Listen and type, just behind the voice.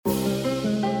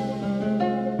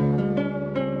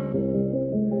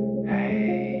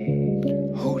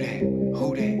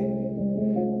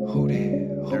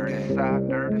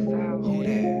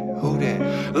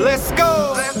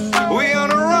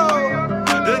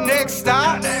next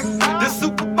stop, the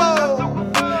Super Bowl.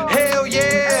 Hell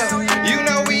yeah, you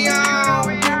know we on.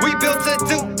 We built to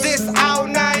do this all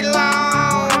night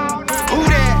long.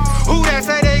 Who that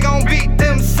say they gon' beat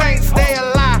them Saints? They a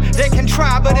lie. They can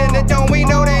try, but in the dome we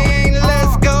know they ain't.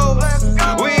 Let's go.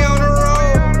 We on the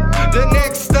road. The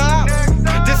next stop,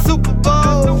 the Super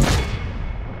Bowl.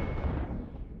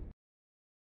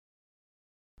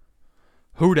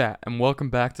 Who dat, and welcome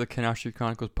back to the Canal Street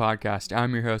Chronicles podcast.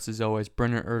 I'm your host, as always,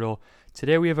 Brendan Ertl.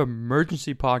 Today we have an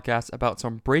emergency podcast about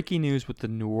some breaking news with the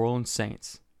New Orleans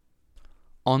Saints.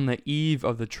 On the eve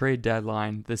of the trade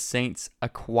deadline, the Saints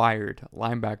acquired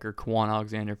linebacker Kwon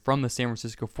Alexander from the San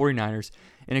Francisco 49ers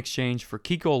in exchange for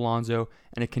Kiko Alonso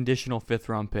and a conditional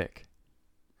 5th-round pick.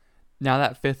 Now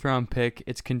that 5th-round pick,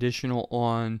 it's conditional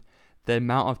on the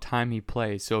amount of time he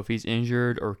plays. So if he's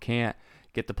injured or can't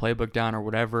get the playbook down or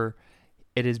whatever,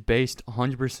 it is based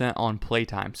 100% on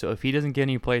playtime. So if he doesn't get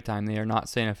any playtime, they are not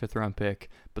saying a 5th-round pick.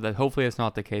 But hopefully that's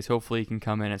not the case. Hopefully he can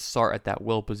come in and start at that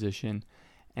will position,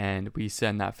 and we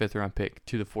send that 5th-round pick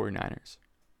to the 49ers.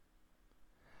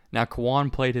 Now,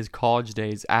 Kwon played his college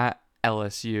days at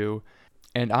LSU,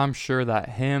 and I'm sure that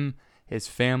him, his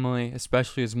family,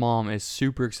 especially his mom, is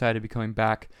super excited to be coming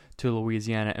back to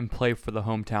Louisiana and play for the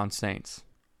hometown Saints.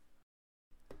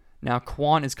 Now,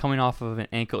 Kwon is coming off of an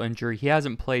ankle injury. He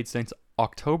hasn't played since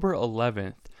October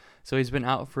 11th, so he's been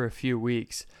out for a few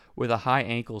weeks with a high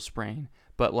ankle sprain.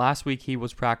 But last week he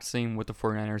was practicing with the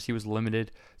 49ers. He was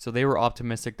limited, so they were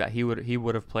optimistic that he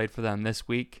would have played for them this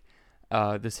week.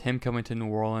 Him coming to New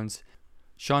Orleans.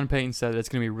 Sean Payton said it's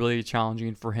going to be really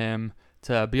challenging for him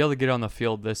to be able to get on the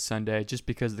field this Sunday just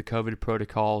because of the COVID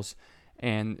protocols.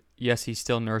 And yes, he's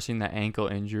still nursing that ankle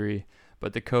injury,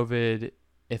 but the COVID,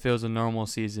 if it was a normal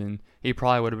season, he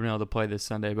probably would have been able to play this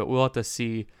Sunday. But we'll have to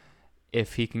see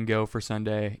if he can go for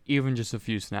Sunday, even just a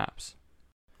few snaps.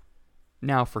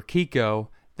 Now for Kiko,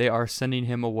 they are sending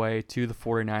him away to the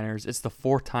 49ers. It's the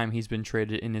 4th time he's been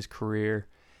traded in his career,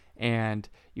 and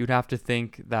you'd have to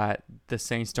think that the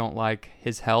Saints don't like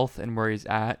his health and where he's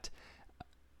at.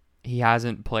 He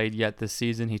hasn't played yet this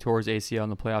season. He tore his ACL in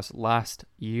the playoffs last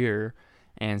year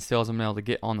and still hasn't been able to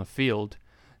get on the field.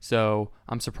 So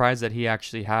I'm surprised that he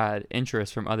actually had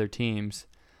interest from other teams.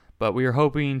 But we are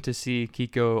hoping to see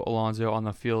Kiko Alonso on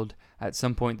the field at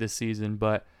some point this season,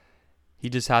 but he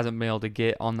just hasn't been able to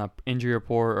get on the injury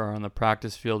report or on the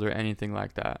practice field or anything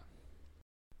like that.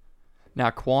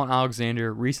 Now, Kwon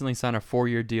Alexander recently signed a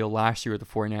 4-year deal last year with the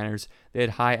 49ers. They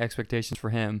had high expectations for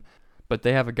him, but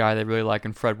they have a guy they really like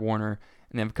in Fred Warner,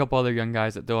 and they have a couple other young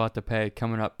guys that they'll have to pay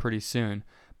coming up pretty soon.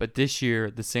 But this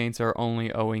year, the Saints are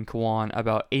only owing Kwon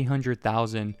about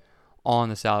 $800,000 on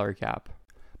the salary cap.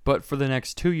 But for the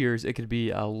next 2 years, it could be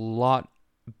a lot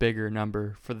bigger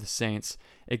number for the Saints.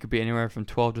 It could be anywhere from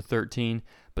 12 to 13,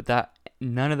 but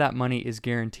none of that money is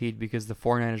guaranteed because the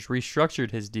 49ers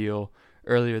restructured his deal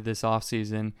earlier this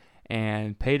offseason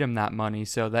and paid him that money,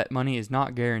 so that money is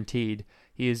not guaranteed.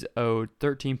 He is owed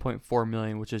 $13.4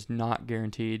 million, which is not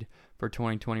guaranteed for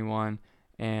 2021,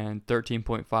 and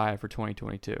 $13.5 for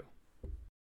 2022.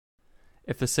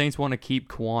 If the Saints want to keep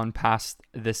Kwon past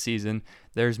this season,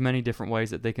 there's many different ways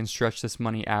that they can stretch this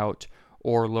money out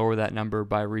or lower that number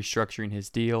by restructuring his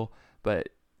deal. But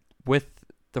with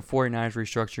the 49ers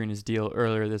restructuring his deal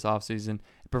earlier this offseason,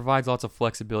 it provides lots of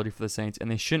flexibility for the Saints,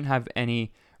 and they shouldn't have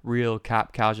any real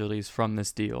cap casualties from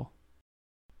this deal.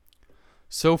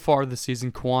 So far this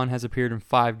season, Kwon has appeared in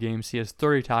 5 games. He has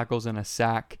 30 tackles and a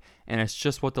sack, and it's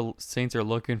just what the Saints are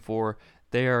looking for.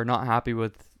 They are not happy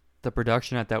with the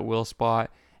production at that will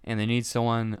spot, and they need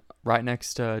someone right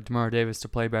next to Demario Davis to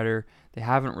play better. They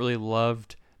haven't really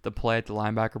loved the play at the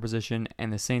linebacker position,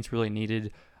 and the Saints really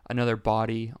needed another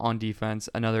body on defense,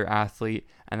 another athlete,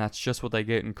 and that's just what they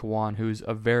get in Kwon, who's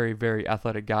a very, very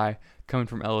athletic guy coming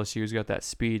from LSU. He's got that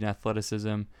speed and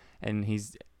athleticism, and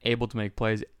he's able to make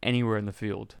plays anywhere in the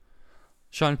field.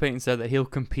 Sean Payton said that he'll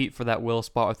compete for that will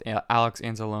spot with Alex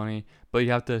Anzalone, but you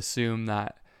have to assume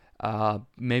that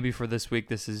maybe for this week,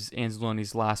 this is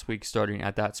Anzalone's last week starting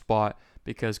at that spot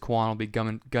because Kwon will be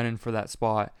gunning for that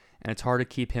spot, and it's hard to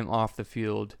keep him off the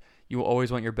field. You will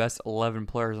always want your best 11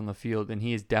 players on the field, and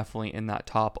he is definitely in that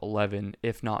top 11,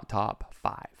 if not top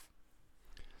 5.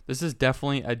 This is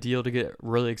definitely a deal to get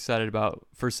really excited about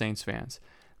for Saints fans.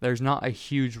 There's not a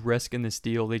huge risk in this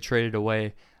deal. They traded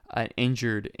away an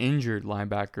injured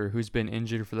linebacker who's been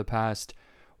injured for the past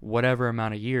whatever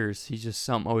amount of years.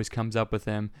 Something always comes up with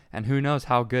him, and who knows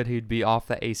how good he'd be off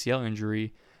that ACL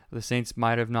injury. The Saints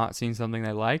might have not seen something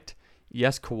they liked.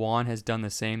 Yes, Kwon has done the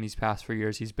same these past 4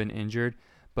 years. He's been injured,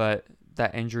 but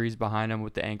that injury's behind him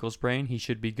with the ankle sprain. He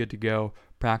should be good to go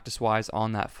practice-wise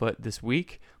on that foot this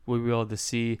week. We'll be able to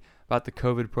see about the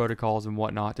COVID protocols and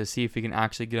whatnot to see if he can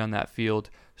actually get on that field,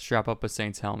 strap up a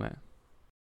Saints helmet.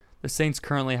 The Saints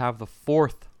currently have the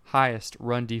 4th highest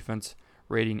run defense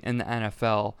rating in the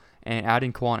NFL, and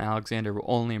adding Kwon Alexander will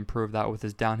only improve that with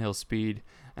his downhill speed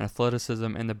and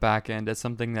athleticism in the back end. That's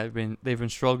something that they've been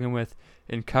struggling with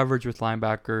in coverage with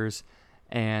linebackers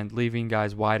and leaving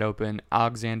guys wide open.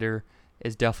 Alexander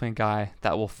is definitely a guy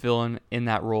that will fill in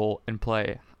that role and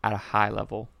play at a high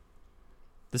level.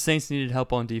 The Saints needed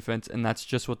help on defense, and that's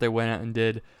just what they went out and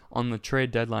did on the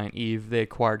trade deadline eve. They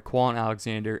acquired Kwon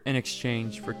Alexander in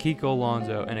exchange for Kiko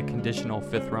Alonso and a conditional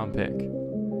 5th-round pick.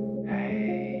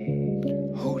 Hey,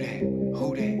 who that?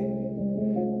 Who that?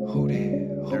 Who that?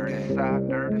 Who that?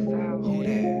 Dirty South. Who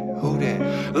that? Who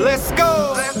that? Let's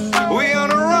go. We on